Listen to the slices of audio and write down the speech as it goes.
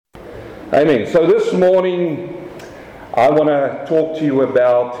Amen. So this morning, I want to talk to you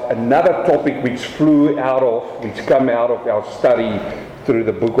about another topic which come out of our study through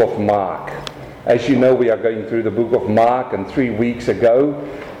the book of Mark. As you know, we are going through the book of Mark, and 3 weeks ago,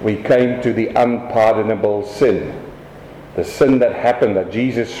 we came to the unpardonable sin. The sin that happened, that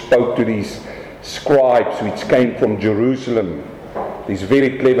Jesus spoke to these scribes which came from Jerusalem. These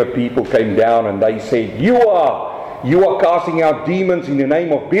very clever people came down and they said, You are casting out demons in the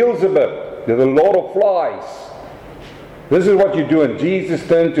name of Beelzebub, the Lord of Flies. This is what you do. And Jesus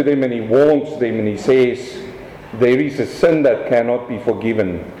turned to them and he warns them and he says, there is a sin that cannot be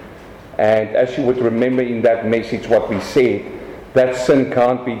forgiven. And as you would remember in that message what we said, that sin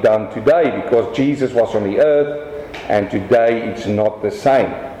can't be done today because Jesus was on the earth and today it's not the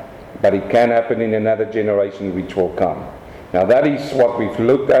same. But it can happen in another generation which will come. Now that is what we've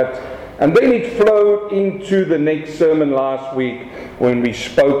looked at. And then it flowed into the next sermon last week when we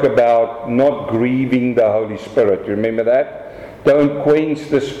spoke about not grieving the Holy Spirit. You remember that? Don't quench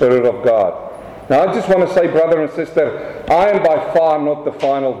the Spirit of God. Now I just want to say, brother and sister, I am by far not the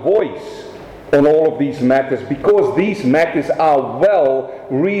final voice on all of these matters because these matters are well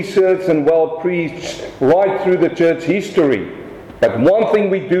researched and well preached right through the church history. But one thing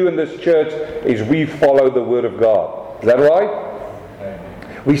we do in this church is we follow the Word of God. Is that right?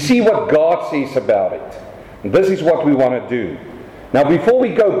 We see what God says about it. And this is what we want to do. Now, before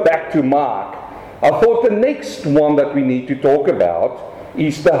we go back to Mark, I thought the next one that we need to talk about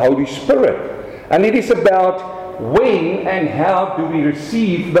is the Holy Spirit. And it is about when and how do we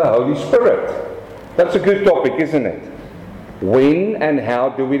receive the Holy Spirit. That's a good topic, isn't it? When and how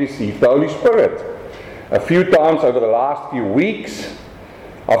do we receive the Holy Spirit? A few times over the last few weeks,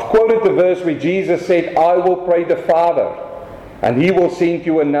 I've quoted the verse where Jesus said, I will pray the Father, and He will send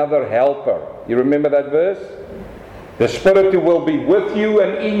you another helper. You remember that verse? The Spirit will be with you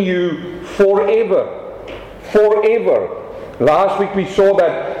and in you forever. Forever. Last week we saw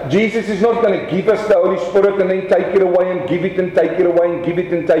that Jesus is not going to give us the Holy Spirit and then take it away and give it and take it away and give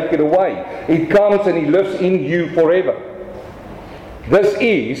it and take it away. It comes and He lives in you forever. This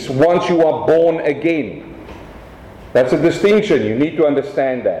is once you are born again. That's a distinction. You need to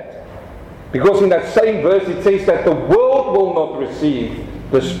understand that. Because in that same verse it says that the world will not receive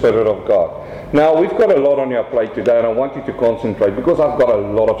the Spirit of God. Now we've got a lot on your plate today and I want you to concentrate because I've got a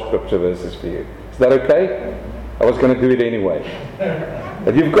lot of scripture verses for you. Is that okay? I was going to do it anyway.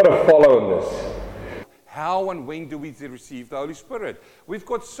 But you've got to follow on this. How and when do we receive the Holy Spirit? We've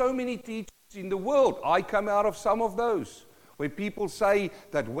got so many teachers in the world. I come out of some of those. Where people say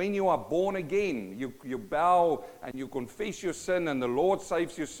that when you are born again, you bow and you confess your sin and the Lord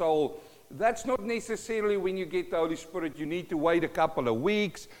saves your soul. That's not necessarily when you get the Holy Spirit. You need to wait a couple of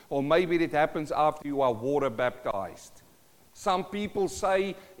weeks, or maybe it happens after you are water baptized. Some people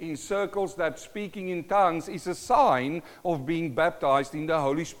say in circles that speaking in tongues is a sign of being baptized in the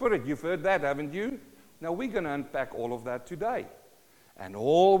Holy Spirit. You've heard that, haven't you? Now we're going to unpack all of that today. And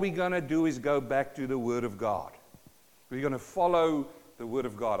all we're going to do is go back to the Word of God. We're going to follow the Word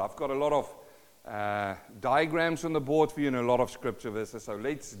of God. I've got a lot of diagrams on the board for you and a lot of scripture verses, so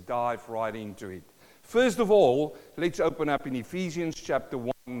let's dive right into it. First of all, let's open up in Ephesians chapter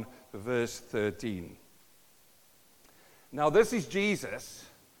 1, verse 13. Now this is Jesus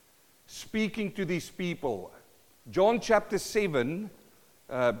speaking to these people. John chapter 7,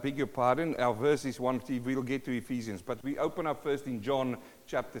 beg your pardon, our verse is 1, we'll get to Ephesians, but we open up first in John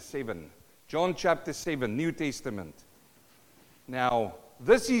chapter 7. John chapter 7, New Testament. Now,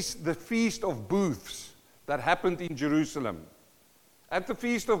 this is the Feast of Booths that happened in Jerusalem. At the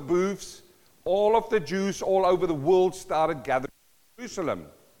Feast of Booths, all of the Jews all over the world started gathering in Jerusalem.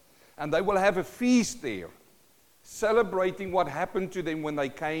 And they will have a feast there, celebrating what happened to them when they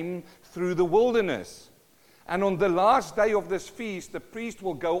came through the wilderness. And on the last day of this feast, the priest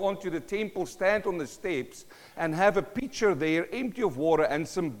will go onto the temple, stand on the steps, and have a pitcher there, empty of water, and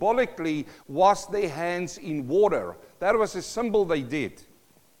symbolically wash their hands in water. That was a symbol they did.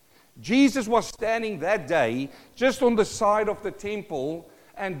 Jesus was standing that day just on the side of the temple,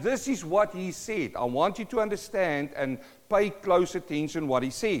 and this is what he said. I want you to understand and pay close attention what he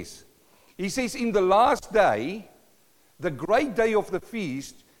says. He says, in the last day, the great day of the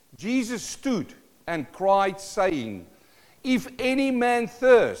feast, Jesus stood and cried, saying, If any man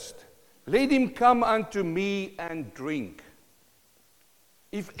thirst, let him come unto me and drink.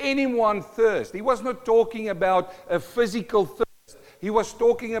 If anyone thirst, he was not talking about a physical thirst. He was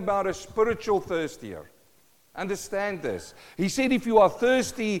talking about a spiritual thirst here. Understand this. He said, if you are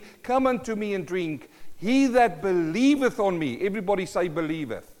thirsty, come unto me and drink. He that believeth on me, everybody say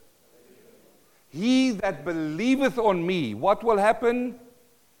believeth. He that believeth on me, what will happen?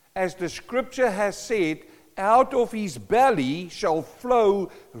 as the scripture has said, out of his belly shall flow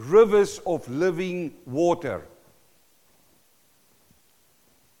rivers of living water.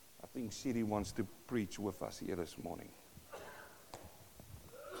 I think Siri wants to preach with us here this morning.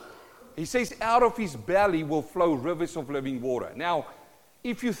 He says, out of his belly will flow rivers of living water. Now,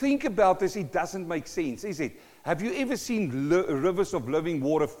 if you think about this, it doesn't make sense, is it? Have you ever seen rivers of living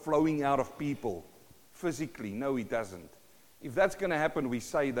water flowing out of people physically? No, it doesn't. If that's going to happen, we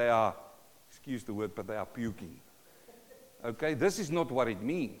say they are, excuse the word, but they are puking. Okay, this is not what it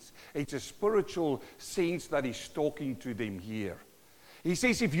means. It's a spiritual sense that he's talking to them here. He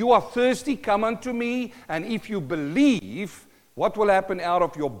says, if you are thirsty, come unto me, and if you believe, what will happen? Out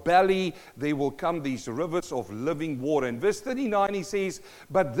of your belly there will come these rivers of living water. In verse 39 he says,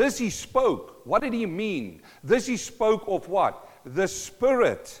 but this he spoke. What did he mean? This he spoke of what? The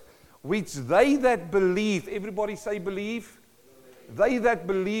Spirit, which they that believe, everybody say believe? They that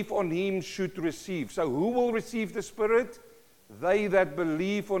believe on him should receive. So who will receive the Spirit? They that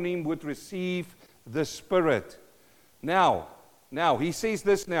believe on him would receive the Spirit. Now, he says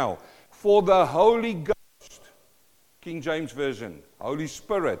this now. For the Holy Ghost, King James Version, Holy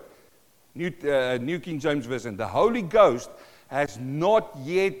Spirit, New King James Version, the Holy Ghost has not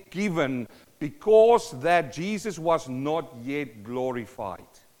yet given because that Jesus was not yet glorified.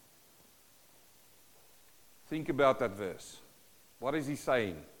 Think about that verse. What is he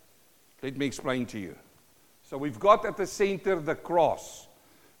saying? Let me explain to you. So we've got at the center the cross.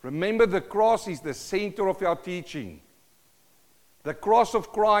 Remember, the cross is the center of our teaching. The cross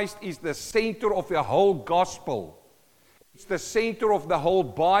of Christ is the center of the whole gospel. It's the center of the whole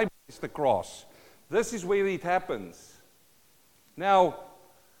Bible, is the cross. This is where it happens. Now,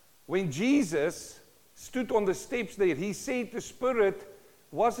 when Jesus stood on the steps there, he said the Spirit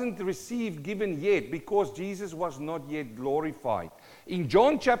wasn't given yet because Jesus was not yet glorified. In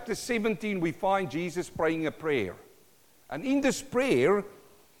John chapter 17, we find Jesus praying a prayer. And in this prayer,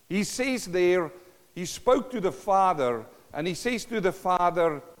 he says there, he spoke to the Father, and he says to the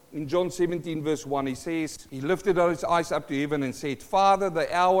Father, in John 17 verse 1, he says, he lifted his eyes up to heaven and said, Father,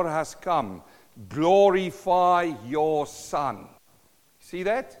 the hour has come. Glorify your Son. See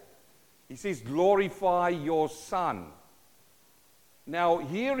that? He says, glorify your Son. Now,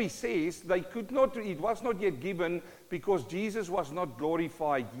 here he says, it was not yet given because Jesus was not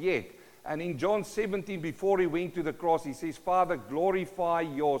glorified yet. And in John 17, before he went to the cross, he says, Father, glorify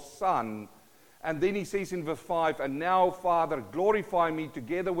your Son. And then he says in verse 5, and now, Father, glorify me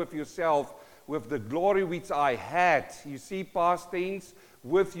together with yourself with the glory which I had. You see, past tense,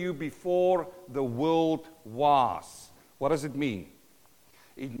 with you before the world was. What does it mean?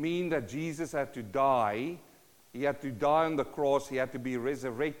 It means that Jesus had to die. He had to die on the cross. He had to be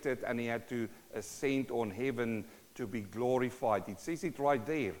resurrected, and he had to ascend on heaven to be glorified. It says it right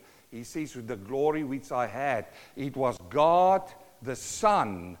there. He says, with the glory which I had. It was God, the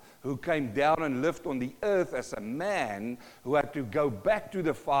Son, who came down and lived on the earth as a man who had to go back to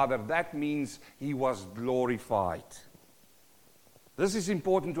the Father. That means he was glorified. This is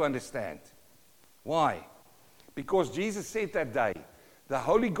important to understand. Why? Because Jesus said that day, the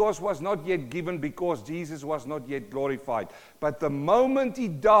Holy Ghost was not yet given because Jesus was not yet glorified. But the moment he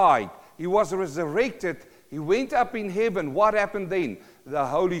died, he was resurrected, he went up in heaven. What happened then? The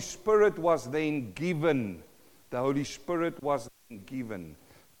Holy Spirit was then given. The Holy Spirit was then given.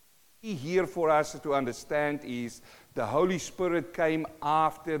 Here for us to understand is the Holy Spirit came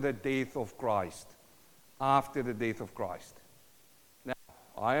after the death of Christ. After the death of Christ. Now,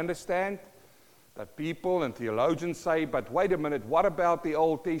 I understand that people and theologians say, but wait a minute, what about the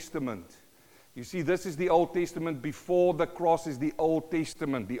Old Testament? You see, this is the Old Testament. Before the cross is the Old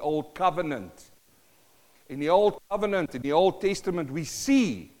Testament, the Old Covenant. In the Old Covenant, in the Old Testament, we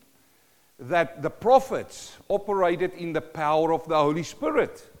see that the prophets operated in the power of the Holy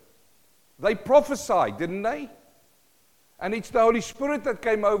Spirit. They prophesied, didn't they? And it's the Holy Spirit that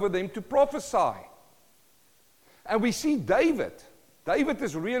came over them to prophesy. And we see David. David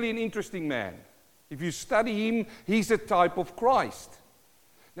is really an interesting man. If you study him, he's a type of Christ.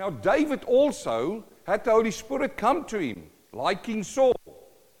 Now, David also had the Holy Spirit come to him, like King Saul.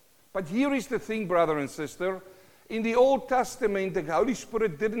 But here is the thing, brother and sister. In the Old Testament, the Holy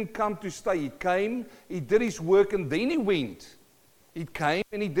Spirit didn't come to stay. He came, he did his work, and then he went. He came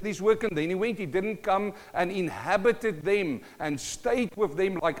and he did his work, and then he went. He didn't come and inhabited them and stayed with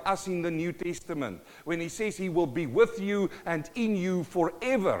them like us in the New Testament, when he says he will be with you and in you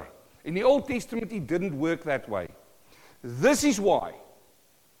forever. In the Old Testament, he didn't work that way. This is why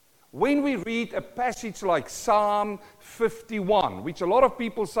When we read a passage like Psalm 51, which a lot of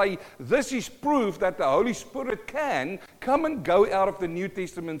people say this is proof that the Holy Spirit can come and go out of the New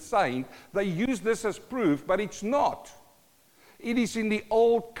Testament saint, they use this as proof, but it's not. It is in the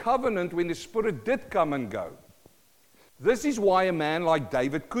Old Covenant when the Spirit did come and go. This is why a man like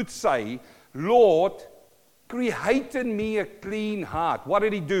David could say, Lord, create in me a clean heart. What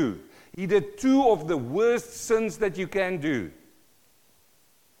did he do? He did two of the worst sins that you can do.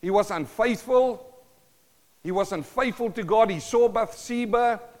 He was unfaithful. He was unfaithful to God. He saw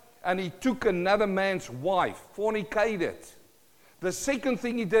Bathsheba and he took another man's wife, fornicated. The second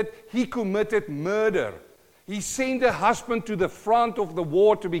thing he did, he committed murder. He sent a husband to the front of the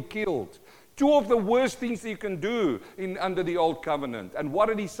war to be killed. Two of the worst things you can do under the Old Covenant. And what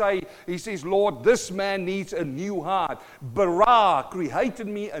did he say? He says, Lord, this man needs a new heart. Bara created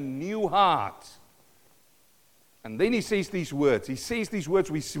me a new heart. And then he says these words. He says these words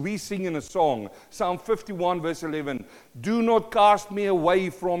we sing in a song. Psalm 51 verse 11. Do not cast me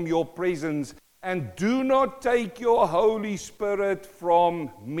away from your presence, and do not take your Holy Spirit from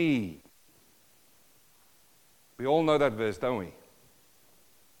me. We all know that verse, don't we?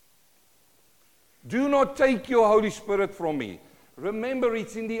 Do not take your Holy Spirit from me. Remember,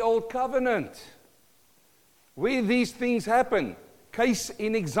 it's in the Old Covenant where these things happen. Case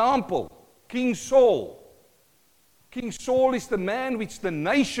in example, King Saul. King Saul is the man which the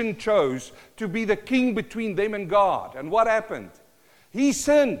nation chose to be the king between them and God. And what happened? He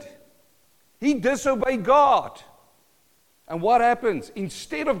sinned. He disobeyed God. And what happens?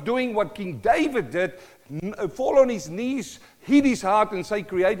 Instead of doing what King David did, fall on his knees, hid his heart and say,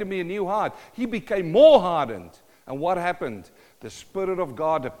 create me a new heart, he became more hardened. And what happened? The Spirit of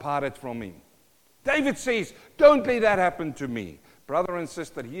God departed from him. David says, don't let that happen to me. Brother and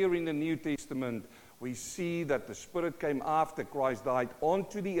sister, here in the New Testament, we see that the Spirit came after Christ died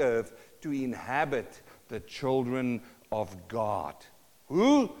onto the earth to inhabit the children of God.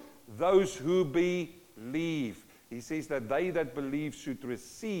 Who? Those who believe. He says that they that believe should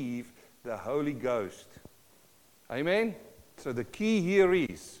receive the Holy Ghost. Amen? So the key here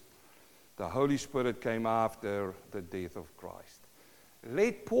is the Holy Spirit came after the death of Christ.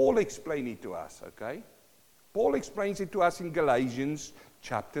 Let Paul explain it to us, okay? Paul explains it to us in Galatians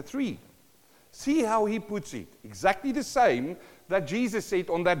chapter 3. See how he puts it. Exactly the same that Jesus said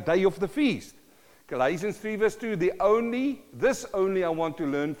on that day of the feast. Galatians 3 verse 2, this only I want to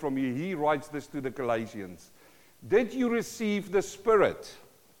learn from you. He writes this to the Galatians. Did you receive the Spirit?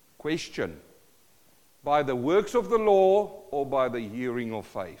 Question. By the works of the law or by the hearing of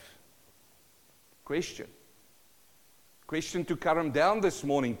faith? Question. Question to come down this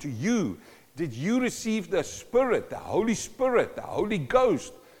morning to you. Did you receive the Spirit, the Holy Spirit, the Holy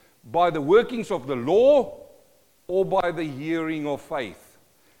Ghost, by the workings of the law or by the hearing of faith?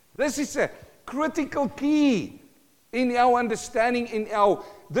 This is a critical key in our understanding,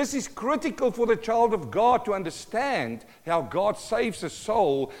 this is critical for the child of God to understand how God saves a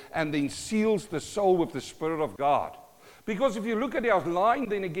soul and then seals the soul with the Spirit of God. Because if you look at our line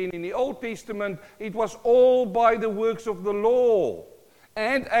then again in the Old Testament, it was all by the works of the law.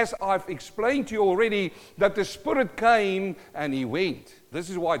 And as I've explained to you already, that the Spirit came and He went. This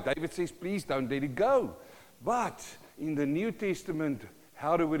is why David says, please don't let it go. But in the New Testament,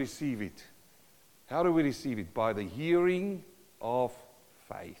 how do we receive it? How do we receive it? By the hearing of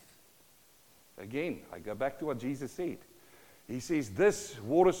faith. Again, I go back to what Jesus said. He says, this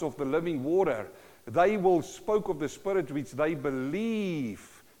waters of the living water, they will spoke of the Spirit which they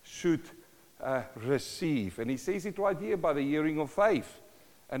believe should receive. And he says it right here, by the hearing of faith.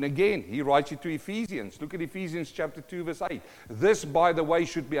 And again, he writes it to Ephesians. Look at Ephesians chapter 2, verse 8. This, by the way,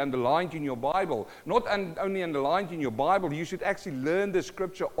 should be underlined in your Bible. Not only underlined in your Bible, you should actually learn the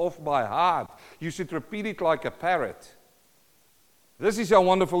scripture off by heart. You should repeat it like a parrot. This is how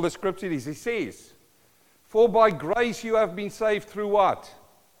wonderful the scripture is. He says, for by grace you have been saved through what?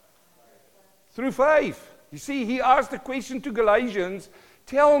 Through faith. You see, he asked the question to Galatians,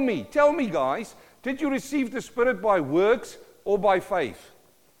 tell me guys, did you receive the Spirit by works or by faith?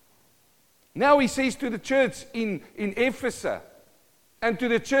 Now he says to the church in Ephesus and to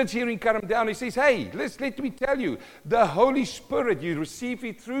the church here in Karamdown, he says, hey, let me tell you, the Holy Spirit, you receive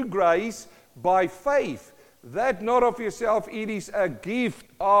it through grace by faith. That not of yourself, it is a gift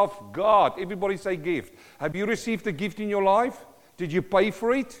of God. Everybody say gift. Have you received a gift in your life? Did you pay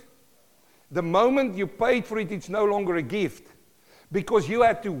for it? The moment you paid for it, it's no longer a gift. Because you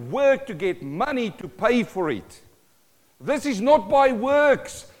had to work to get money to pay for it. This is not by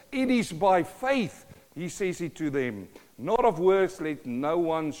works. It is by faith. He says it to them. Not of works, let no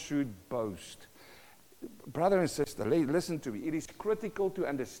one should boast. brother and sister, listen to me. It is critical to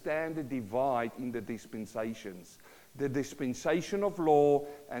understand the divide in the dispensations. The dispensation of law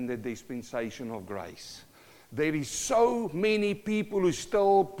and the dispensation of grace. There is so many people who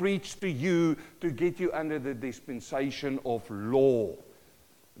still preach to you to get you under the dispensation of law.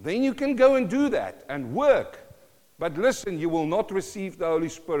 Then you can go and do that and work. But listen, you will not receive the Holy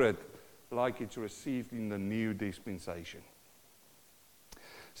Spirit like it's received in the new dispensation.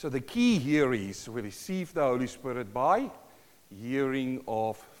 So the key here is we receive the Holy Spirit by hearing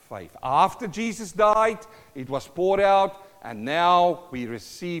of faith. After Jesus died, it was poured out, and now we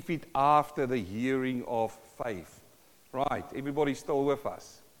receive it after the hearing of faith. Right, everybody's still with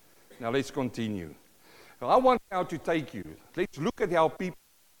us. Now let's continue. Now, I want now to take you. Let's look at how people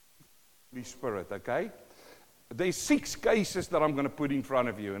receive the Holy Spirit, okay? There's 6 cases that I'm going to put in front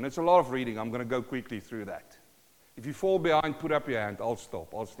of you, and it's a lot of reading. I'm going to go quickly through that. If you fall behind, put up your hand. I'll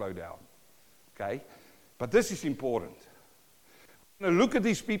stop. I'll slow down. Okay? But this is important. We're going to look at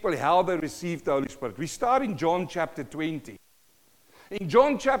these people, how they received the Holy Spirit. We start in John chapter 20. In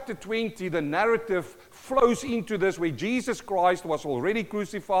John chapter 20, the narrative flows into this where Jesus Christ was already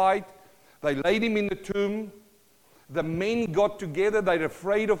crucified. They laid him in the tomb. The men got together. They're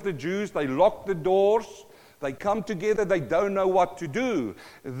afraid of the Jews. They locked the doors. They come together, they don't know what to do.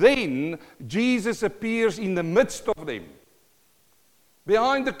 Then Jesus appears in the midst of them,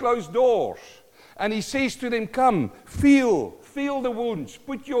 behind the closed doors. And he says to them, come, feel the wounds.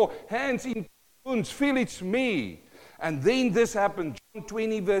 Put your hands in the wounds, feel it's me. And then this happened, John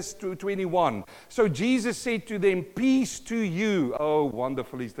 20 verse 21. So Jesus said to them, peace to you. Oh,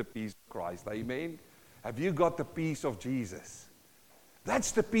 wonderful is the peace of Christ. Amen. Have you got the peace of Jesus?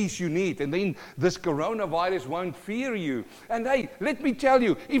 That's the peace you need. And then this coronavirus won't fear you. And hey, let me tell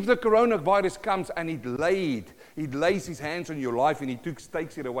you, if the coronavirus comes and it lays his hands on your life and he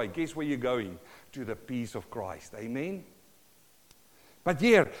takes it away, guess where you're going? To the peace of Christ. Amen? But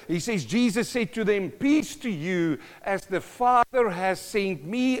here, he says, Jesus said to them, peace to you, as the Father has sent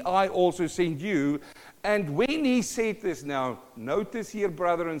me, I also send you. And when he said this, now, notice here,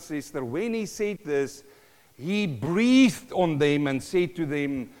 brother and sister, when he said this, he breathed on them and said to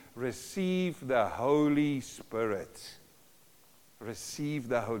them, receive the Holy Spirit. Receive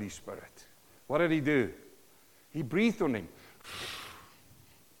the Holy Spirit. What did he do? He breathed on them.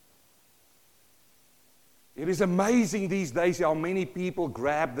 It is amazing these days how many people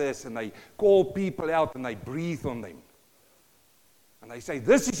grab this and they call people out and they breathe on them. And they say,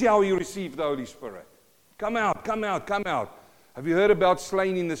 this is how you receive the Holy Spirit. Come out, come out, come out. Have you heard about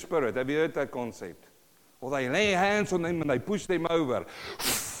slain in the Spirit? Have you heard that concept? Or they lay hands on them and they push them over.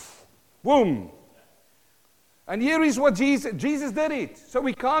 Boom. And here is what Jesus did it. So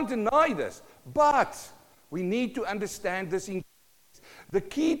we can't deny this. But we need to understand this in context. The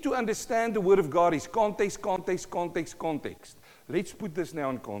key to understand the Word of God is context, context, context, context. Let's put this now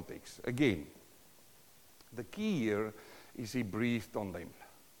in context. Again, the key here is he breathed on them.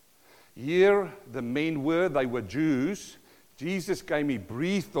 Here the men they were Jews. Jesus came, he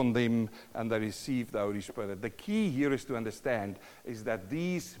breathed on them, and they received the Holy Spirit. The key here is to understand is that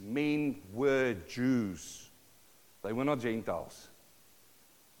these men were Jews. They were not Gentiles.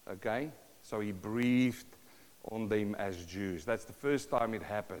 Okay? So he breathed on them as Jews. That's the first time it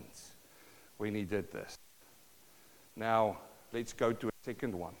happens when he did this. Now, let's go to a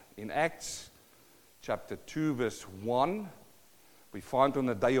second one. In Acts chapter 2, verse 1, we find on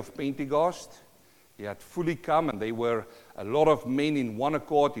the day of Pentecost, he had fully come, and there were a lot of men in one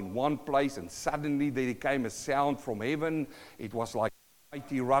accord, in one place, and suddenly there came a sound from heaven. It was like a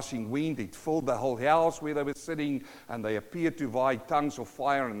mighty rushing wind. It filled the whole house where they were sitting, and they appeared to divide tongues of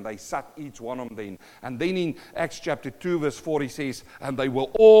fire, and they sat each one of them. And then in Acts chapter 2, verse 4, he says, and they were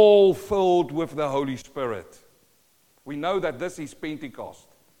all filled with the Holy Spirit. We know that this is Pentecost.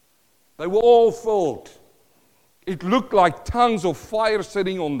 They were all filled. It looked like tongues of fire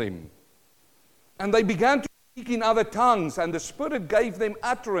sitting on them. And they began to speak in other tongues, and the Spirit gave them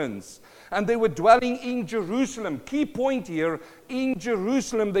utterance. And they were dwelling in Jerusalem. Key point here, in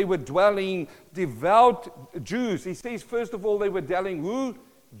Jerusalem they were dwelling devout Jews. He says, first of all, they were dwelling who?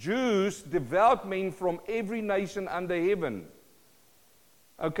 Jews, devout men from every nation under heaven.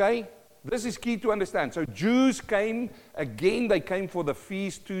 Okay? This is key to understand. So Jews came, again, they came for the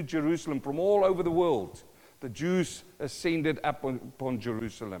feast to Jerusalem from all over the world. The Jews ascended up upon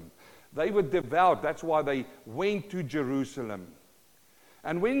Jerusalem. They were devout. That's why they went to Jerusalem.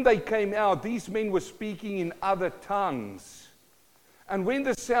 And when they came out, these men were speaking in other tongues. And when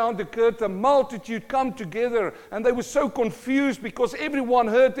the sound occurred, the multitude come together, and they were so confused because everyone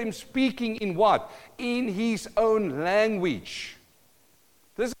heard them speaking in what? In his own language.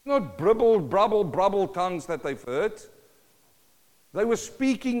 This is not brubble tongues that they've heard. They were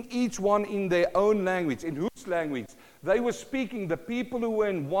speaking each one in their own language. In whose language? They were speaking, the people who were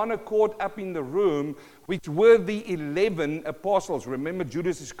in one accord up in the room, which were the 11 apostles. Remember,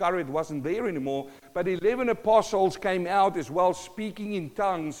 Judas Iscariot wasn't there anymore, but 11 apostles came out as well, speaking in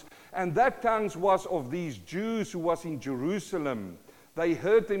tongues. And that tongues was of these Jews who was in Jerusalem. They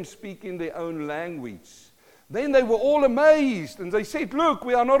heard them speak in their own language. Then they were all amazed, and they said, look,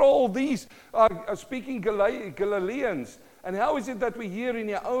 we are not all these speaking Galileans. And how is it that we hear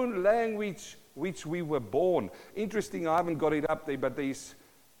in our own language which we were born? Interesting, I haven't got it up there, but there's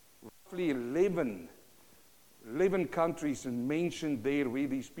roughly 11 countries mentioned there where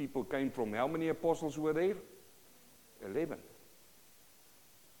these people came from. How many apostles were there? 11.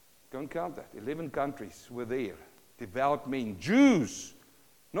 Don't count that. 11 countries were there. Devout men. Jews.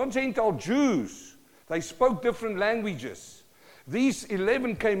 Not Gentile Jews. They spoke different languages. These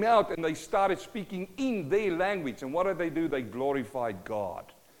 11 came out and they started speaking in their language. And what did they do? They glorified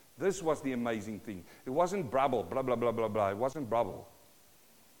God. This was the amazing thing. It wasn't brabble, blah, blah, blah, blah, blah. It wasn't brabble.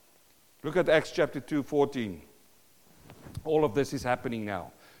 Look at Acts chapter 2, 14. All of this is happening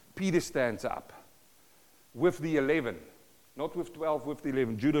now. Peter stands up with the 11. Not with 12, with the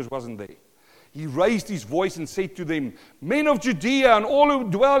 11. Judas wasn't there. He raised his voice and said to them, men of Judea and all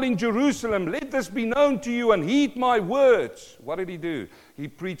who dwell in Jerusalem, let this be known to you and heed my words. What did he do? He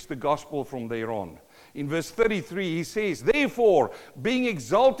preached the gospel from there on. In verse 33, he says, therefore, being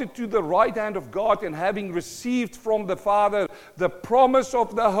exalted to the right hand of God and having received from the Father the promise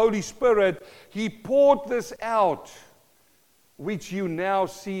of the Holy Spirit, he poured this out, which you now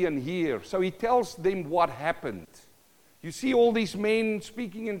see and hear. So he tells them what happened. You see all these men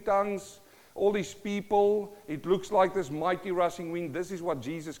speaking in tongues, all these people, it looks like this mighty rushing wind. This is what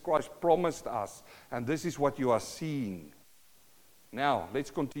Jesus Christ promised us, and this is what you are seeing. Now,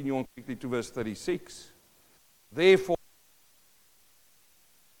 let's continue on quickly to verse 36. Therefore,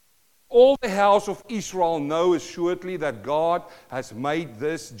 all the house of Israel know assuredly that God has made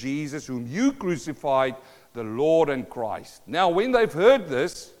this Jesus, whom you crucified, the Lord and Christ. Now, when they've heard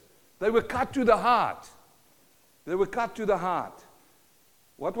this, they were cut to the heart. They were cut to the heart.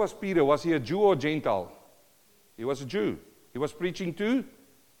 What was Peter? Was he a Jew or Gentile? He was a Jew. He was preaching to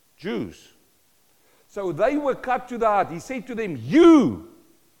Jews. So they were cut to the heart. He said to them, you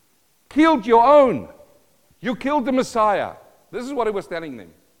killed your own. You killed the Messiah. This is what he was telling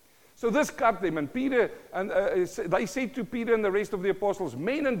them. So this cut them. And Peter, and they said to Peter and the rest of the apostles,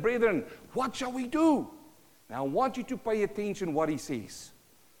 men and brethren, what shall we do? Now I want you to pay attention what he says.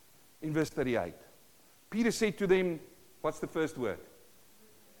 In verse 38. Peter said to them, what's the first word?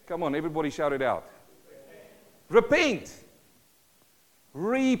 Come on, everybody shout it out. Repent.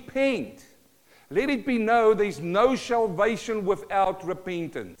 Repent. Let it be known there's no salvation without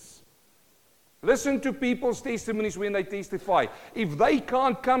repentance. Listen to people's testimonies when they testify. If they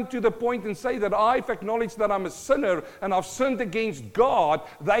can't come to the point and say that I've acknowledged that I'm a sinner and I've sinned against God,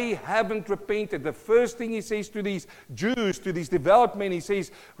 they haven't repented. The first thing he says to these Jews, to these devout men, he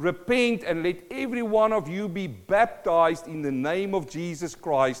says, repent and let every one of you be baptized in the name of Jesus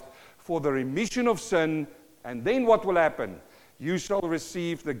Christ for the remission of sin. And then what will happen? You shall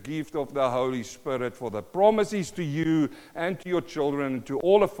receive the gift of the Holy Spirit, for the promise is to you and to your children and to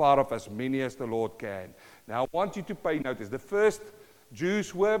all afar off, as many as the Lord can. Now I want you to pay notice. The first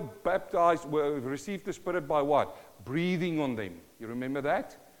Jews were baptized, received the Spirit by what? Breathing on them. You remember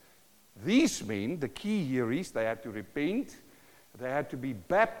that? These men, the key here is they had to repent. They had to be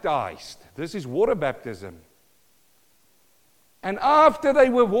baptized. This is water baptism. And after they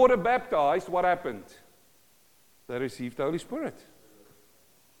were water baptized, what happened? They received the Holy Spirit.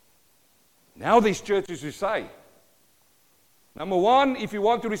 Now these churches who say, number one, if you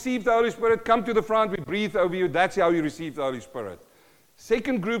want to receive the Holy Spirit, come to the front, we breathe over you, that's how you receive the Holy Spirit.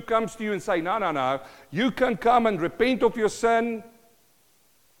 Second group comes to you and say, no, you can come and repent of your sin,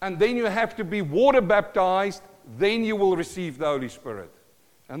 and then you have to be water baptized, then you will receive the Holy Spirit.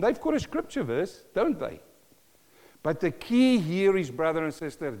 And they've got a scripture verse, don't they? But the key here is, brother and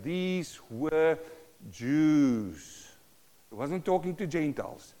sister, these were Jews. It wasn't talking to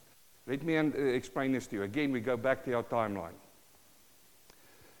Gentiles. Let me explain this to you. Again, we go back to our timeline.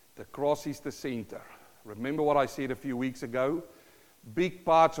 The cross is the center. Remember what I said a few weeks ago? Big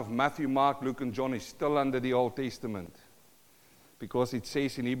parts of Matthew, Mark, Luke, and John is still under the Old Testament. Because it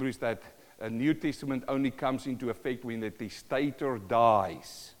says in Hebrews that a New Testament only comes into effect when the testator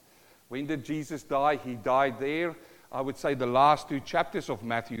dies. When did Jesus die? He died there. I would say the last two chapters of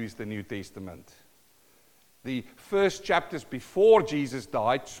Matthew is the New Testament. The first chapters before Jesus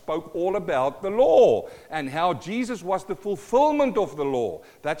died spoke all about the law and how Jesus was the fulfillment of the law.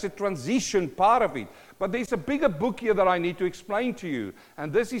 That's a transition part of it. But there's a bigger book here that I need to explain to you,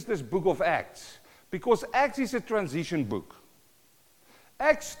 and this is this book of Acts, because Acts is a transition book.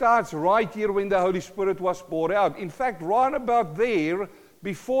 Acts starts right here when the Holy Spirit was poured out. In fact, right about there,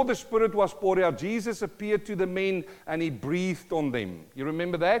 before the Spirit was poured out, Jesus appeared to the men and he breathed on them. You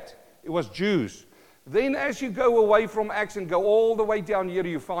remember that? It was Jews. Then as you go away from Acts and go all the way down here,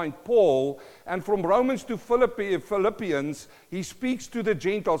 you find Paul. And from Romans to Philippians, he speaks to the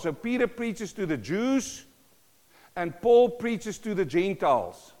Gentiles. So Peter preaches to the Jews, and Paul preaches to the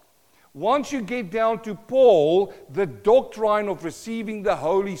Gentiles. Once you get down to Paul, the doctrine of receiving the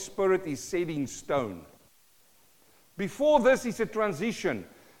Holy Spirit is set in stone. Before this is a transition.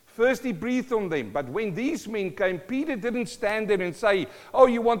 First he breathed on them, but when these men came, Peter didn't stand there and say, oh,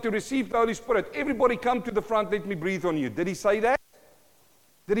 you want to receive the Holy Spirit? Everybody come to the front, let me breathe on you. Did he say that?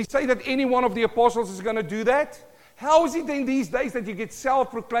 Did he say that any one of the apostles is going to do that? How is it in these days that you get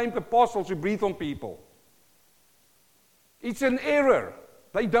self-proclaimed apostles who breathe on people? It's an error.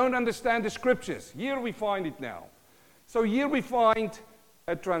 They don't understand the scriptures. Here we find it now. So here we find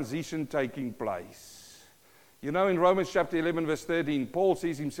a transition taking place. You know, in Romans chapter 11, verse 13, Paul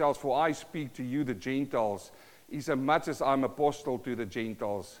says himself, for I speak to you, the Gentiles, is as much as I'm apostle to the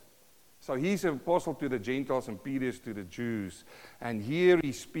Gentiles. So he's an apostle to the Gentiles and Peter is to the Jews. And here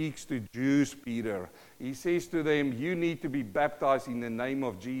he speaks to Jews, Peter. He says to them, you need to be baptized in the name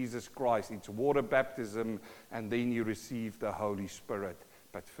of Jesus Christ. It's water baptism, and then you receive the Holy Spirit.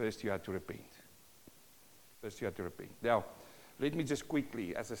 But first you have to repent. First you have to repent. Now, let me just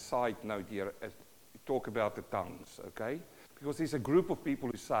quickly, as a side note here, talk about the tongues, okay? Because there's a group of people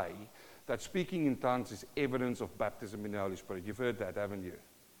who say that speaking in tongues is evidence of baptism in the Holy Spirit. You've heard that, haven't you?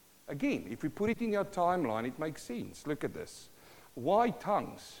 Again, if we put it in your timeline, it makes sense. Look at this. Why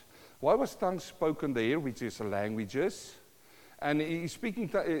tongues? Why was tongues spoken there, which is languages? And you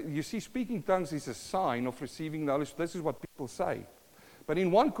see, speaking tongues is a sign of receiving the Holy Spirit. This is what people say. But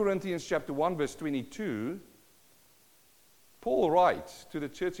in 1 Corinthians chapter 1, verse 22, Paul writes to the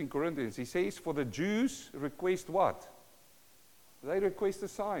church in Corinthians, he says, for the Jews request what? They request a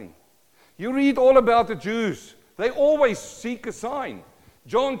sign. You read all about the Jews. They always seek a sign.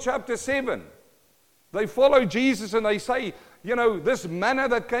 John chapter 7, they follow Jesus and they say, you know, this manna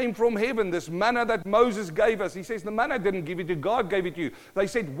that came from heaven, this manna that Moses gave us. He says, the manna didn't give it to you, God gave it to you. They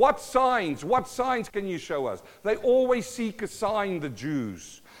said, what signs can you show us? They always seek a sign, the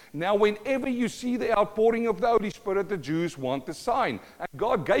Jews. Now, whenever you see the outpouring of the Holy Spirit, the Jews want a sign. And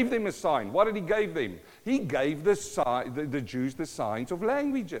God gave them a sign. What did he give them? He gave the Jews the signs of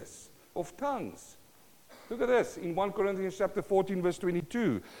languages, of tongues. Look at this. In 1 Corinthians chapter 14, verse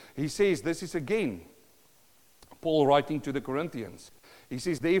 22, he says, this is again Paul writing to the Corinthians. He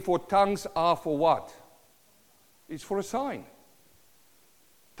says, therefore tongues are for what? It's for a sign.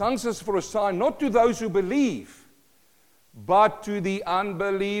 Tongues is for a sign, not to those who believe, but to the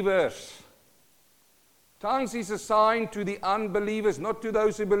unbelievers. Tongues is a sign to the unbelievers, not to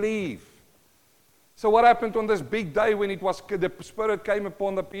those who believe. So what happened on this big day when the Spirit came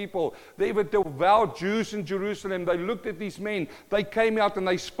upon the people? They were devout Jews in Jerusalem. They looked at these men. They came out and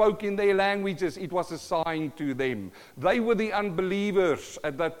they spoke in their languages. It was a sign to them. They were the unbelievers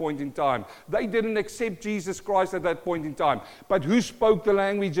at that point in time. They didn't accept Jesus Christ at that point in time. But who spoke the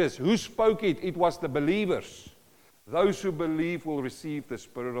languages? Who spoke it? It was the believers. Those who believe will receive the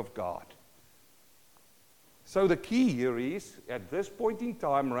Spirit of God. So the key here is, at this point in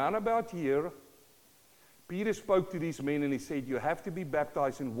time, round about here, Peter spoke to these men and he said, you have to be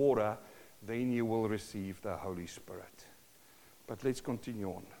baptized in water, then you will receive the Holy Spirit. But let's continue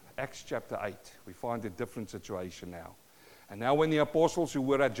on. Acts chapter 8, we find a different situation now. And now when the apostles who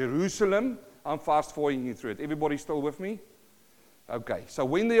were at Jerusalem, I'm fast forwarding through it. Everybody still with me? Okay, so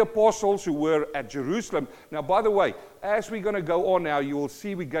when the apostles who were at Jerusalem, now by the way, as we're going to go on now, you will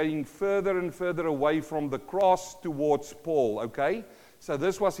see we're getting further and further away from the cross towards Paul, okay? So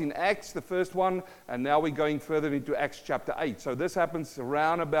this was in Acts, the first one, and now we're going further into Acts chapter 8. So this happens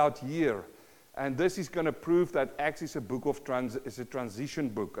around about here. And this is going to prove that Acts is a book of is a transition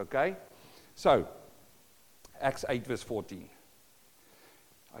book, okay? So, Acts 8 verse 14.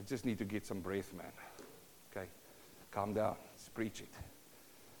 I just need to get some breath, man. Okay, calm down. Let's preach it.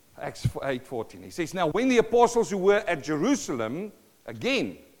 Acts 8:14. He says, now when the apostles who were at Jerusalem,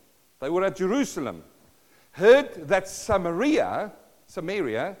 again, they were at Jerusalem, heard that Samaria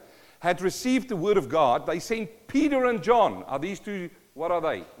had received the word of God, they sent Peter and John. Are these two, what are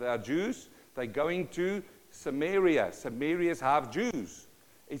they? They are Jews. They're going to Samaria. Samaria is half Jews.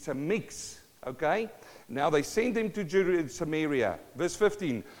 It's a mix. Okay? Now they sent them to Samaria. Verse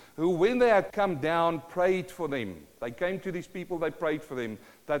 15. Who, when they had come down, prayed for them. They came to these people, they prayed for them,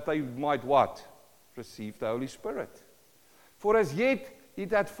 that they might what? Receive the Holy Spirit. For as yet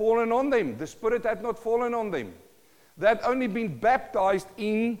it had fallen on them. The Spirit had not fallen on them. They had only been baptized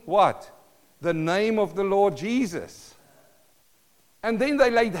in what? The name of the Lord Jesus. And then they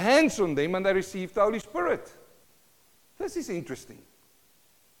laid hands on them and they received the Holy Spirit. This is interesting.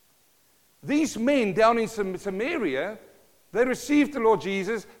 These men down in Samaria, they received the Lord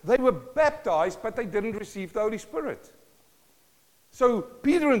Jesus. They were baptized, but they didn't receive the Holy Spirit. So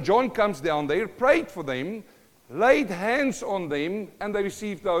Peter and John comes down there, prayed for them, laid hands on them, and they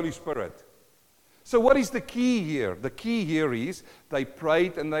received the Holy Spirit. So what is the key here? The key here is they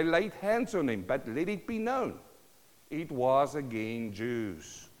prayed and they laid hands on him. But let it be known, it was again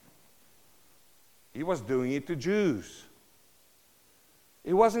Jews. He was doing it to Jews.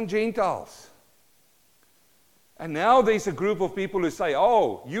 It wasn't Gentiles. And now there's a group of people who say,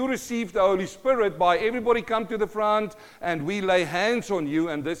 oh, you received the Holy Spirit by everybody come to the front and we lay hands on you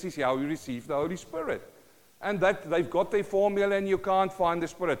and this is how you receive the Holy Spirit. And that they've got their formula and you can't find the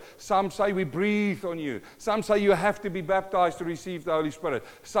Spirit. Some say we breathe on you. Some say you have to be baptized to receive the Holy Spirit.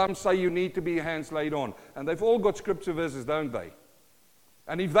 Some say you need to be hands laid on. And they've all got scripture verses, don't they?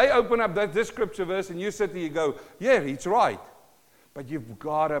 And if they open up this scripture verse and you sit there, you go, yeah, it's right. But you've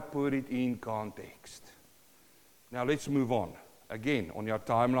got to put it in context. Now let's move on. Again, on your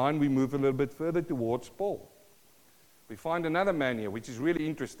timeline, we move a little bit further towards Paul. We find another man here, which is really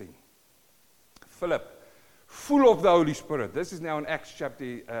interesting. Philip. Full of the Holy Spirit. This is now in Acts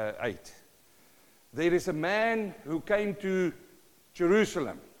chapter 8. There is a man who came to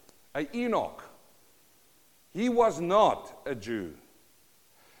Jerusalem, an Enoch. He was not a Jew.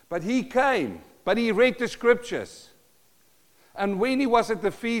 But he came, but he read the scriptures. And when he was at the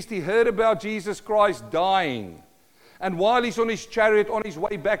feast, he heard about Jesus Christ dying. And while he's on his chariot on his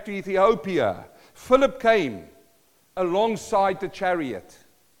way back to Ethiopia, Philip came alongside the chariot.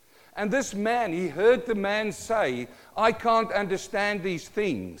 And this man, he heard the man say, I can't understand these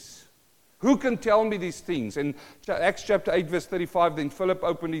things. Who can tell me these things? In Acts chapter 8, verse 35, then Philip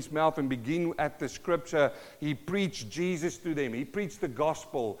opened his mouth and began at the scripture. He preached Jesus to them. He preached the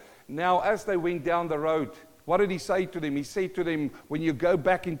gospel. Now, as they went down the road, what did he say to them? He said to them, when you go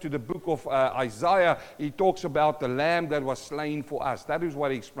back into the book of Isaiah, he talks about the lamb that was slain for us. That is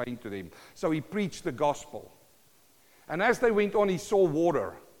what he explained to them. So he preached the gospel. And as they went on, he saw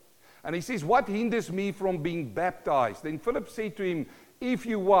water. And he says, what hinders me from being baptized? Then Philip said to him, if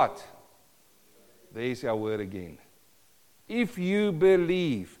you what? There's our word again. If you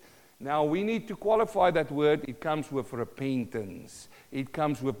believe. Now we need to qualify that word. It comes with repentance. It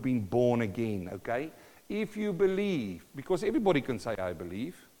comes with being born again, okay? If you believe, because everybody can say, I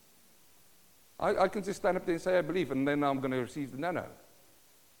believe. I can just stand up there and say, I believe, and then I'm going to receive the no.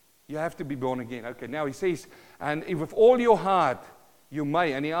 You have to be born again. Okay, now he says, and if with all your heart you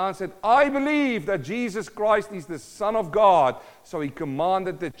may. And he answered, I believe that Jesus Christ is the Son of God. So he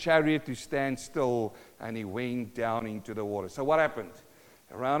commanded the chariot to stand still, and he went down into the water. So what happened?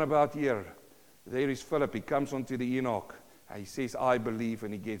 Around about here, there is Philip. He comes onto the Enoch, and he says, I believe,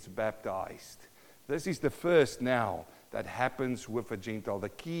 and he gets baptized. This is the first now that happens with a Gentile. The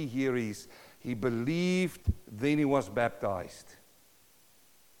key here is he believed, then he was baptized.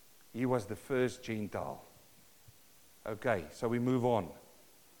 He was the first Gentile. Okay, so we move on.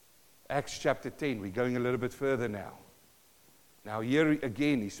 Acts chapter 10, we're going a little bit further now. Now here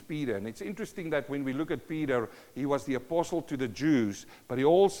again is Peter, and it's interesting that when we look at Peter, he was the apostle to the Jews, but he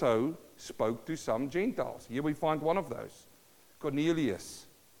also spoke to some Gentiles. Here we find one of those, Cornelius.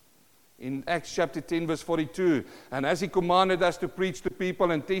 In Acts chapter 10, verse 42, and as he commanded us to preach to people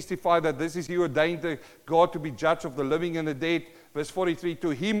and testify that this is he who ordained God to be judge of the living and the dead, verse 43, to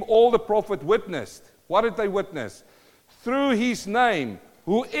him all the prophet witnessed. What did they witness? Through his name,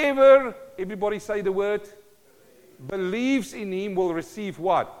 whoever, everybody say the word, believes in him will receive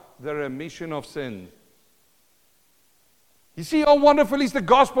what? The remission of sin. You see how wonderful is the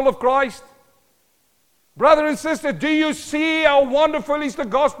gospel of Christ? Brother and sister, do you see how wonderful is the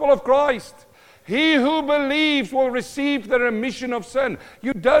gospel of Christ? He who believes will receive the remission of sin.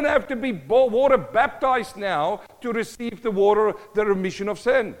 You don't have to be water baptized now to receive the remission of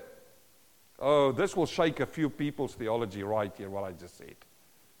sin. Oh, this will shake a few people's theology right here, what I just said.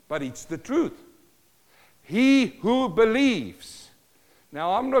 But it's the truth. He who believes.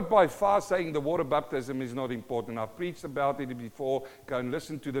 Now, I'm not by far saying the water baptism is not important. I've preached about it before. Go and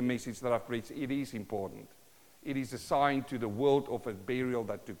listen to the message that I've preached. It is important. It is a sign to the world of a burial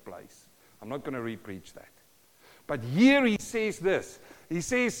that took place. I'm not going to re-preach that. But here he says this. He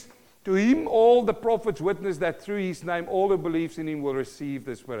says, To him all the prophets witness that through his name all who believes in him will receive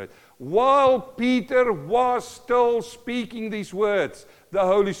the Spirit. While Peter was still speaking these words, the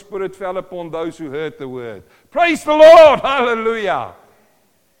Holy Spirit fell upon those who heard the word. Praise the Lord! Hallelujah!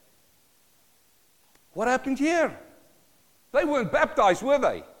 What happened here? They weren't baptized, were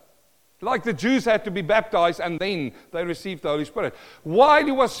they? Like the Jews had to be baptized and then they received the Holy Spirit. While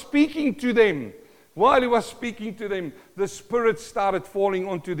he was speaking to them, the Spirit started falling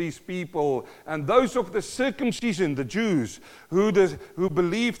onto these people. And those of the circumcision, the Jews, who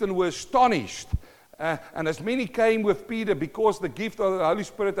believed and were astonished. And as many came with Peter, because the gift of the Holy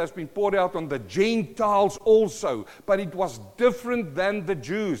Spirit has been poured out on the Gentiles also. But it was different than the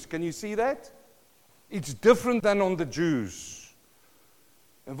Jews. Can you see that? It's different than on the Jews.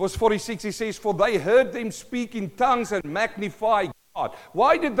 In verse 46 he says, for they heard them speak in tongues and magnify God.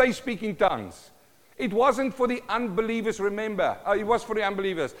 Why did they speak in tongues? It wasn't for the unbelievers, remember. It was for the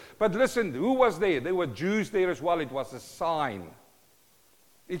unbelievers. But listen, who was there? There were Jews there as well. It was a sign.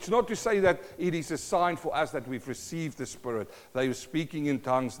 It's not to say that it is a sign for us that we've received the Spirit. They were speaking in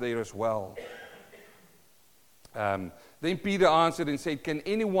tongues there as well. Then Peter answered and said, can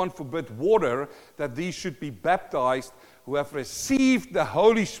anyone forbid water that these should be baptized who have received the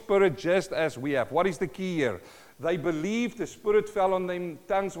Holy Spirit just as we have? What is the key here? They believed, the Spirit fell on them,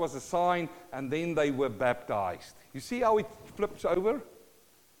 tongues was a sign, and then they were baptized. You see how it flips over?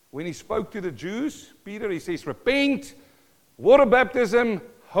 When he spoke to the Jews, Peter, he says, repent, water baptism,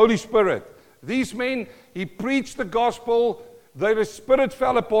 Holy Spirit. These men, he preached the gospel, the Spirit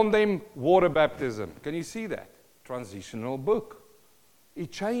fell upon them, water baptism. Can you see that? Transitional book.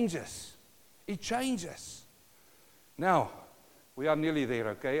 It changes. It changes. Now, we are nearly there,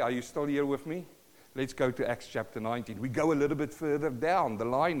 okay? Are you still here with me? Let's go to Acts chapter 19. We go a little bit further down the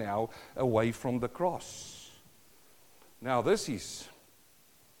line now, away from the cross. Now, this is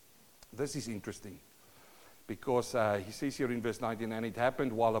interesting. Because he says here in verse 19, and it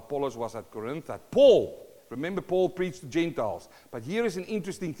happened while Apollos was at Corinth that Paul, remember Paul preached to Gentiles. But here is an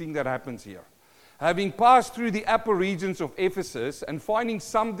interesting thing that happens here. Having passed through the upper regions of Ephesus and finding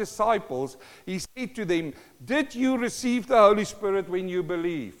some disciples, he said to them, did you receive the Holy Spirit when you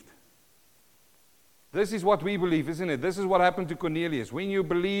believed? This is what we believe, isn't it? This is what happened to Cornelius. When you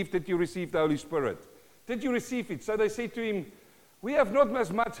believed, did you receive the Holy Spirit? Did you receive it? So they said to him, we have not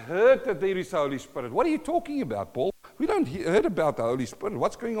as much heard that there is the Holy Spirit. What are you talking about, Paul? We don't heard about the Holy Spirit.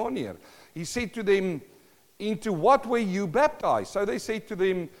 What's going on here? He said to them, into what were you baptized? So they said to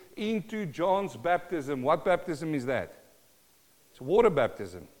them, into John's baptism. What baptism is that? It's water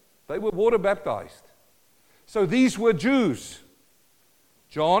baptism. They were water baptized. So these were Jews.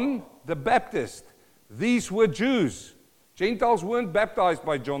 John the Baptist. These were Jews. Gentiles weren't baptized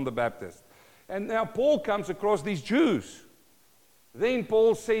by John the Baptist. And now Paul comes across these Jews. Then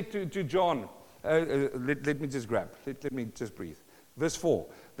Paul said to John, let me just let me just breathe. Verse 4.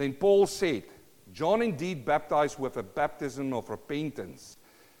 Then Paul said, John indeed baptized with a baptism of repentance,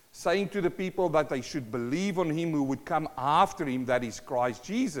 saying to the people that they should believe on him who would come after him, that is Christ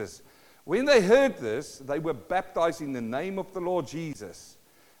Jesus. When they heard this, they were baptized in the name of the Lord Jesus.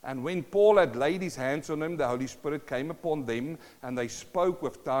 And when Paul had laid his hands on them, the Holy Spirit came upon them, and they spoke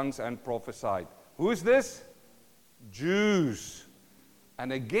with tongues and prophesied. Who is this? Jews.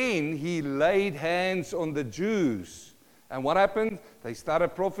 And again, he laid hands on the Jews. And what happened? They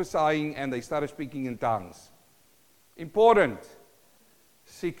started prophesying and they started speaking in tongues. Important.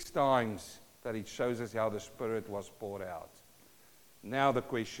 6 times that it shows us how the Spirit was poured out. Now the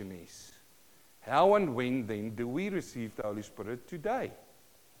question is, how and when then do we receive the Holy Spirit today?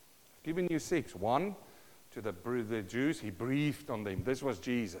 I've given you 6. 1, to the Jews, he breathed on them. This was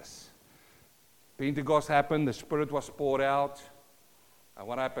Jesus. Pentecost happened, the Spirit was poured out. And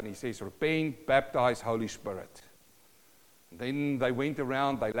what happened? He says, repent, baptize, Holy Spirit. And then they went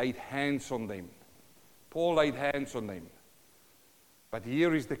around, they laid hands on them. Paul laid hands on them. But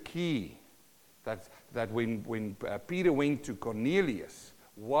here is the key, that when Peter went to Cornelius,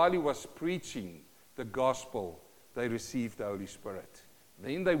 while he was preaching the gospel, they received the Holy Spirit.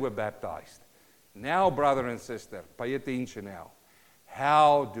 Then they were baptized. Now, brother and sister, pay attention now.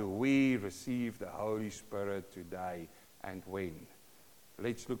 How do we receive the Holy Spirit today and when?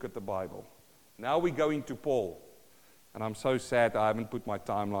 Let's look at the Bible. Now we go into Paul. And I'm so sad I haven't put my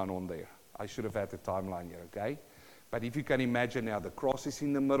timeline on there. I should have had the timeline here, okay? But if you can imagine now, the cross is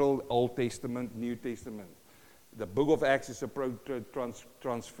in the middle, Old Testament, New Testament. The book of Acts is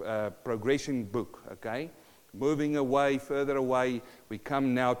a progression book, okay? Moving away, further away, we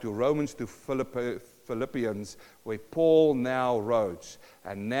come now to Romans, to Philippians, where Paul now wrote.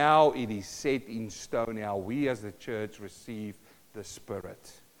 And now it is set in stone how we as the church receive the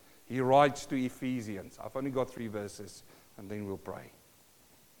Spirit. he writes to Ephesians. I've only got 3 verses, and then we'll pray.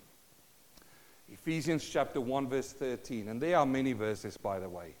 Ephesians chapter 1, verse 13. And there are many verses, by the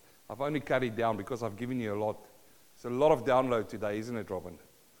way. I've only cut it down because I've given you a lot. It's a lot of download today, isn't it, Robin?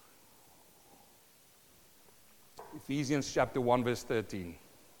 Ephesians chapter 1, verse 13.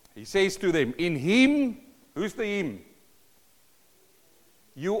 He says to them, in him, who's the him?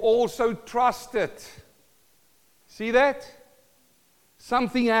 You also trusted. See that?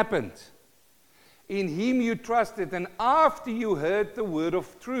 Something happened. In him you trusted, and after you heard the word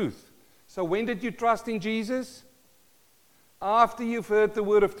of truth. So when did you trust in Jesus? After you've heard the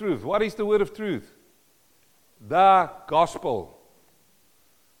word of truth. What is the word of truth? The gospel.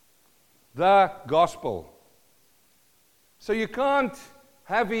 The gospel. So you can't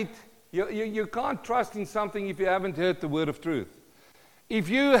have it, you can't trust in something if you haven't heard the word of truth. If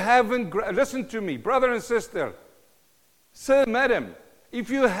you haven't, listen to me, brother and sister, sir, madam, if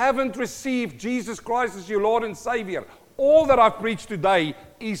you haven't received Jesus Christ as your Lord and Savior, all that I've preached today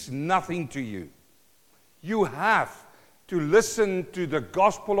is nothing to you. You have to listen to the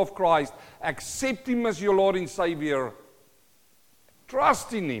gospel of Christ, accept Him as your Lord and Savior,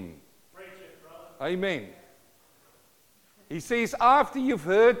 trust in Him. Preach it, brother. Amen. He says, after you've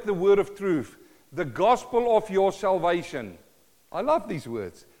heard the word of truth, the gospel of your salvation. I love these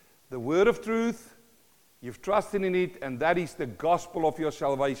words. The word of truth, you've trusted in it, and that is the gospel of your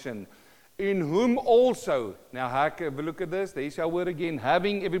salvation. In whom also, now have a look at this, there's our word again.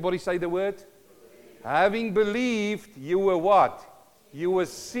 Having, everybody say the word. Having believed, you were what? You were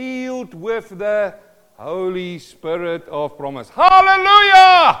sealed with the Holy Spirit of promise.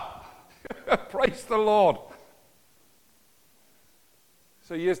 Hallelujah! Praise the Lord.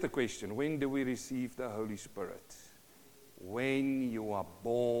 So here's the question. When do we receive the Holy Spirit? When you are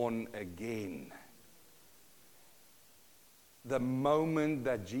born again. The moment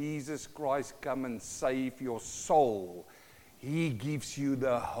that Jesus Christ come and save your soul, He gives you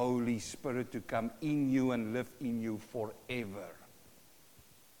the Holy Spirit to come in you and live in you forever.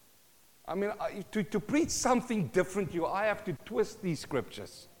 I mean, to preach something different, I have to twist these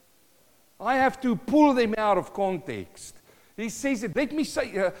scriptures. I have to pull them out of context. He says it. Let me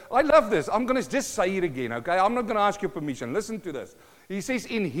say, I love this. I'm going to just say it again, okay? I'm not going to ask your permission. Listen to this. He says,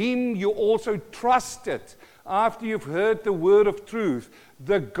 in Him you also trusted, after you've heard the word of truth,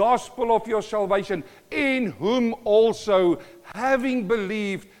 the gospel of your salvation, in whom also, having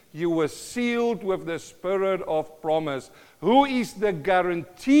believed, you were sealed with the Spirit of promise, who is the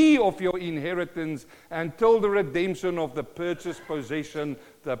guarantee of your inheritance until the redemption of the purchased possession,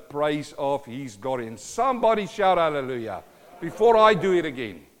 the praise of His glory. And somebody shout hallelujah before I do it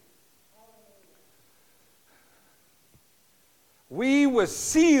again. We were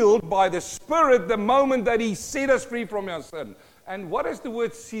sealed by the Spirit the moment that He set us free from our sin. And what does the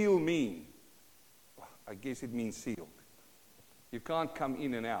word seal mean? I guess it means sealed. You can't come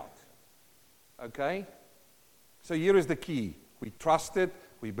in and out. Okay? So here is the key. We trusted,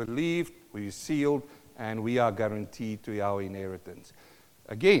 we believed, we were sealed, and we are guaranteed to our inheritance.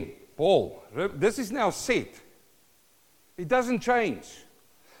 Again, Paul, this is now set. It doesn't change.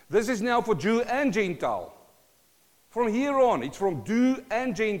 This is now for Jew and Gentile. From here on, it's from Jew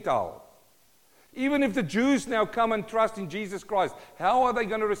and Gentile. Even if the Jews now come and trust in Jesus Christ, how are they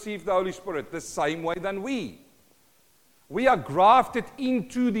going to receive the Holy Spirit? The same way than we. We are grafted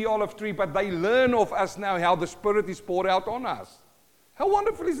into the olive tree, but they learn of us now how the Spirit is poured out on us. How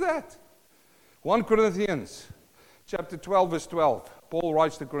wonderful is that? 1 Corinthians chapter 12, verse 12. Paul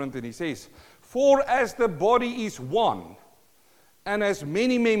writes to Corinthians, he says, for as the body is one, and as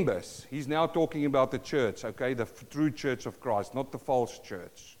many members, he's now talking about the church, okay, the true church of Christ, not the false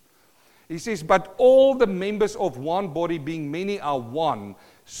church. He says, but all the members of one body, being many, are one,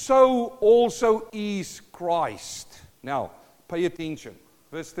 so also is Christ. Now, pay attention.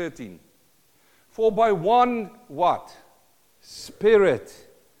 Verse 13. For by one, what? Spirit.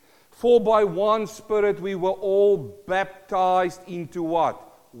 For by one Spirit we were all baptized into what?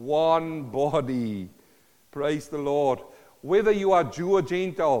 One body. Praise the Lord. Whether you are Jew or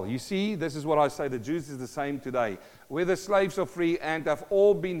Gentile, you see, this is what I say, the Jews is the same today. Whether slaves or free, and have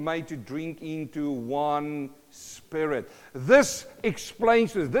all been made to drink into one Spirit. This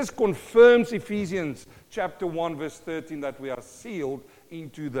explains this confirms Ephesians chapter 1, verse 13, that we are sealed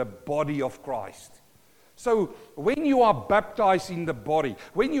into the body of Christ. So when you are baptized in the body,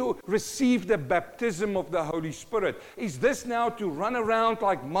 when you receive the baptism of the Holy Spirit, is this now to run around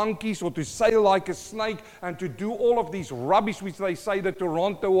like monkeys or to sail like a snake and to do all of these rubbish which they say that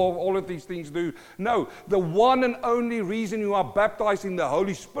Toronto or all of these things do? No, the one and only reason you are baptized in the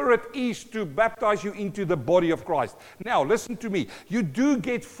Holy Spirit is to baptize you into the body of Christ. Now, listen to me. You do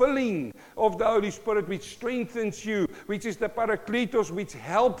get filling of the Holy Spirit which strengthens you, which is the Parakletos, which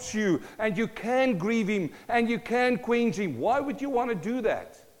helps you, and you can grieve Him, and you can quench Him. Why would you want to do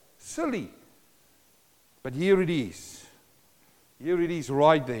that? Silly. But here it is. Here it is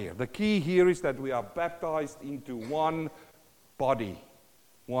right there. The key here is that we are baptized into one body.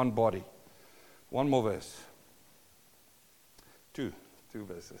 One body. One more verse. Two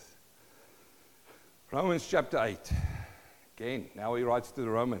verses. Romans chapter 8. Again, now he writes to the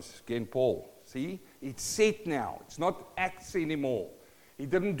Romans. Again, Paul. See? It's set now. It's not Acts anymore. He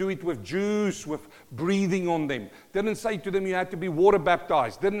didn't do it with Jews, with breathing on them. Didn't say to them you had to be water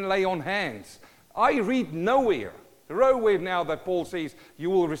baptized. Didn't lay on hands. I read nowhere now that Paul says you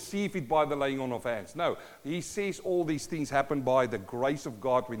will receive it by the laying on of hands. No, he says all these things happen by the grace of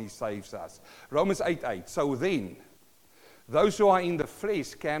God when He saves us. Romans 8:8. So then, those who are in the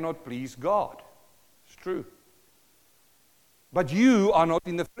flesh cannot please God. It's true. But you are not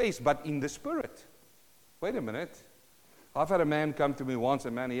in the flesh, but in the Spirit. Wait a minute. I've had a man come to me once,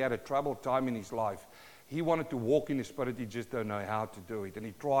 a man, he had a troubled time in his life. He wanted to walk in the Spirit, he just don't know how to do it. And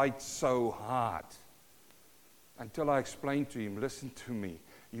he tried so hard. Until I explained to him, listen to me,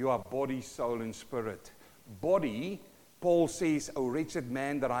 you are body, soul, and spirit. Body, Paul says, O wretched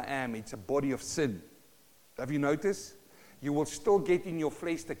man that I am, it's a body of sin. Have you noticed? You will still get in your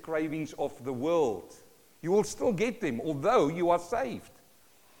flesh the cravings of the world. You will still get them, although you are saved.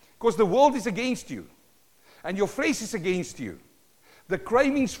 Because the world is against you. And your flesh is against you. The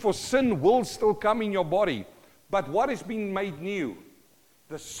cravings for sin will still come in your body. But what has been made new?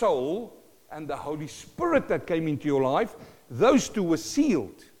 The soul and the Holy Spirit that came into your life, those two were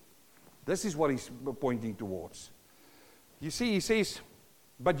sealed. This is what he's pointing towards. You see, he says,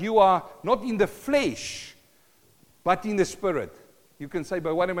 but you are not in the flesh, but in the Spirit. You can say,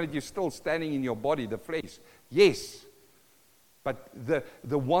 but wait a minute, you're still standing in your body, the flesh. Yes, but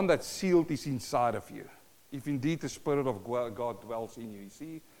the one that's sealed is inside of you. If indeed the Spirit of God dwells in you. You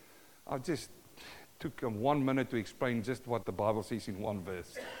see, I just took 1 minute to explain just what the Bible says in one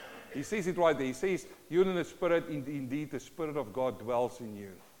verse. He says it right there. He says, you're in the Spirit, indeed the Spirit of God dwells in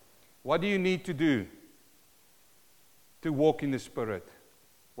you. What do you need to do to walk in the Spirit?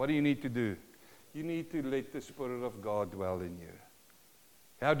 What do you need to do? You need to let the Spirit of God dwell in you.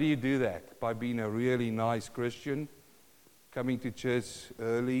 How do you do that? By being a really nice Christian, coming to church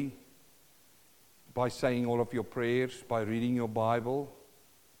early, by saying all of your prayers, by reading your Bible.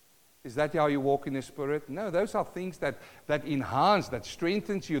 Is that how you walk in the Spirit? No, those are things that enhance, that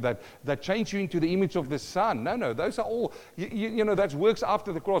strengthens you, that change you into the image of the Son. No, those are all, you know, that's works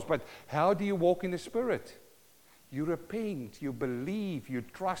after the cross. But how do you walk in the Spirit? You repent, you believe, you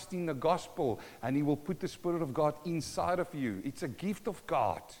trust in the gospel, and He will put the Spirit of God inside of you. It's a gift of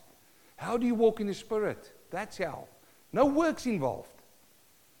God. How do you walk in the Spirit? That's how. No works involved.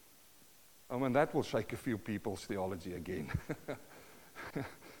 I mean, that will shake a few people's theology again.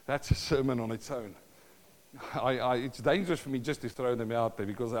 That's a sermon on its own. It's dangerous for me just to throw them out there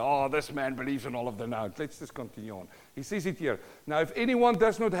because, this man believes in all of them now. Let's just continue on. He says it here. Now, if anyone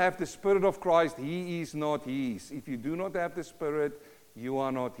does not have the Spirit of Christ, he is not his. If you do not have the Spirit, you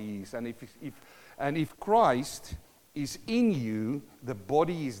are not his. And if Christ is in you, the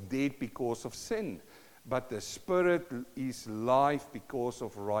body is dead because of sin. But the Spirit is life because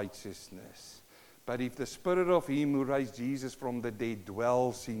of righteousness. But if the Spirit of Him who raised Jesus from the dead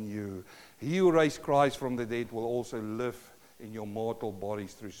dwells in you, He who raised Christ from the dead will also live in your mortal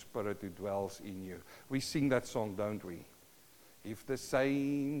bodies through Spirit who dwells in you. We sing that song, don't we? If the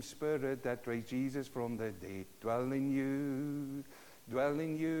same Spirit that raised Jesus from the dead dwell in you.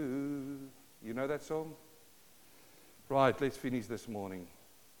 You know that song? Right, let's finish this morning.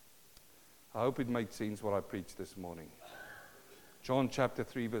 I hope it made sense what I preached this morning. John chapter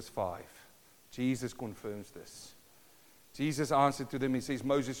 3 verse 5. Jesus confirms this. Jesus answered to them, He says,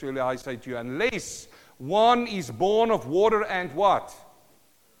 Moses, surely I say to you, unless one is born of water and what?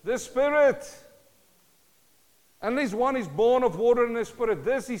 The Spirit. Unless one is born of water and the Spirit.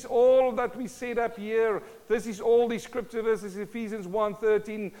 This is all that we set up here. This is all the scripture verses, Ephesians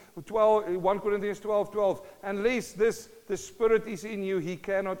 1:13, 1 Corinthians 12:12. Unless the Spirit is in you, he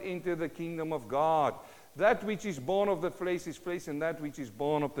cannot enter the kingdom of God. That which is born of the flesh is flesh, and that which is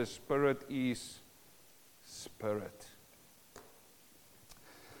born of the Spirit is spirit.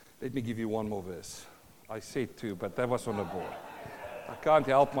 Let me give you one more verse. I said 2, but that was on the board. I can't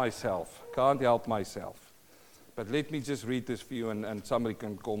help myself. But let me just read this for you, and somebody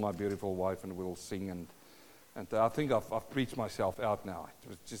can call my beautiful wife and we'll sing. And I think I've preached myself out now.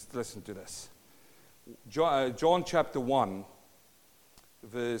 Just listen to this. John chapter 1,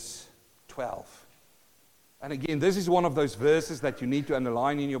 verse 12. And again, this is one of those verses that you need to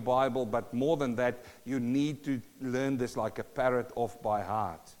underline in your Bible, but more than that, you need to learn this like a parrot off by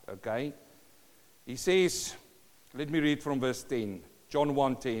heart. Okay? He says, let me read from verse 10.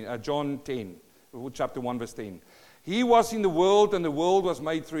 John 10, chapter 1, verse 10. He was in the world, and the world was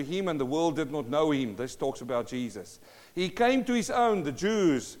made through him, and the world did not know him. This talks about Jesus. He came to his own, the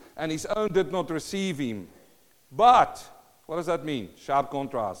Jews, and his own did not receive him. But, what does that mean? Sharp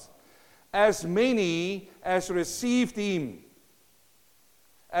contrast. As many as received him,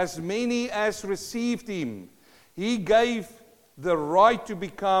 he gave the right to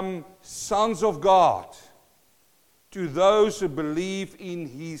become sons of God to those who believe in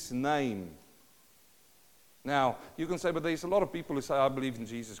his name. Now, you can say, but there's a lot of people who say, I believe in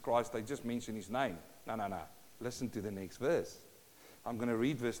Jesus Christ. They just mention his name. No. Listen to the next verse. I'm going to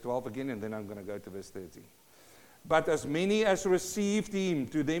read verse 12 again, and then I'm going to go to verse 13. But as many as received him,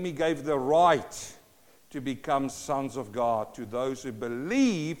 to them he gave the right to become sons of God, to those who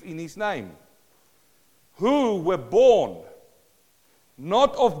believe in his name, who were born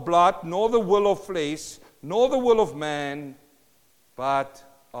not of blood, nor the will of flesh, nor the will of man, but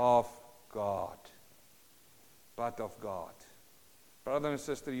of God. Brother and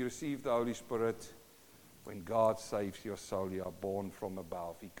sister, you receive the Holy Spirit when God saves your soul. You are born from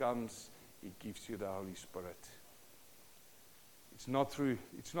above. He comes, he gives you the Holy Spirit. It's not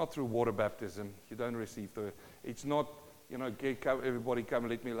through water baptism. You don't receive it's not, everybody come,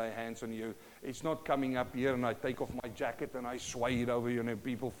 let me lay hands on you. It's not coming up here and I take off my jacket and I sway it over you and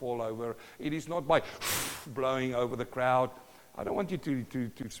people fall over. It is not by blowing over the crowd. I don't want you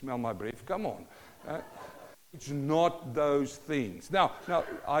to smell my breath. Come on. It's not those things. Now,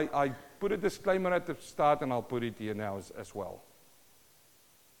 I put a disclaimer at the start, and I'll put it here now as well.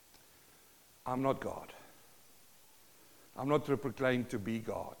 I'm not God. I'm not proclaimed to be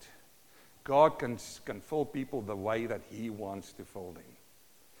God. God can fill people the way that he wants to fill them.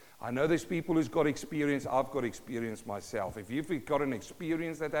 I know there's people who's got experience. I've got experience myself. If you've got an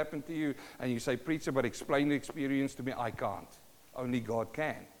experience that happened to you, and you say, preacher, but explain the experience to me, I can't. Only God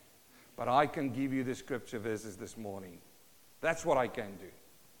can. But I can give you the scripture verses this morning. That's what I can do.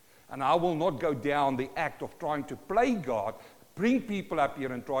 And I will not go down the act of trying to play God, bring people up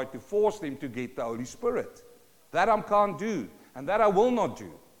here and try to force them to get the Holy Spirit. That I can't do, and that I will not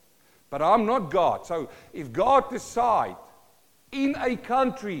do. But I'm not God. So if God decides in a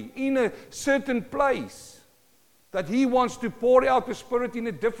country, in a certain place, that he wants to pour out the Spirit in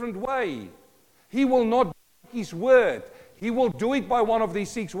a different way, he will not break his word. He will do it by one of these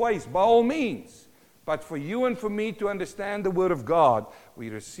 6 ways, by all means. But for you and for me to understand the Word of God, we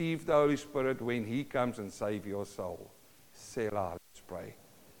receive the Holy Spirit when he comes and saves your soul. Selah, let's pray.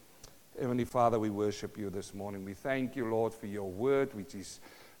 Heavenly Father, we worship you this morning. We thank you, Lord, for your Word, which is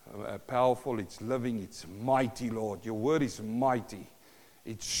powerful, it's living, it's mighty, Lord. Your Word is mighty.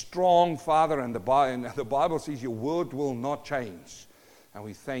 It's strong, Father, and the Bible says your Word will not change. And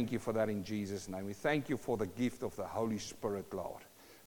we thank you for that in Jesus' name. We thank you for the gift of the Holy Spirit, Lord.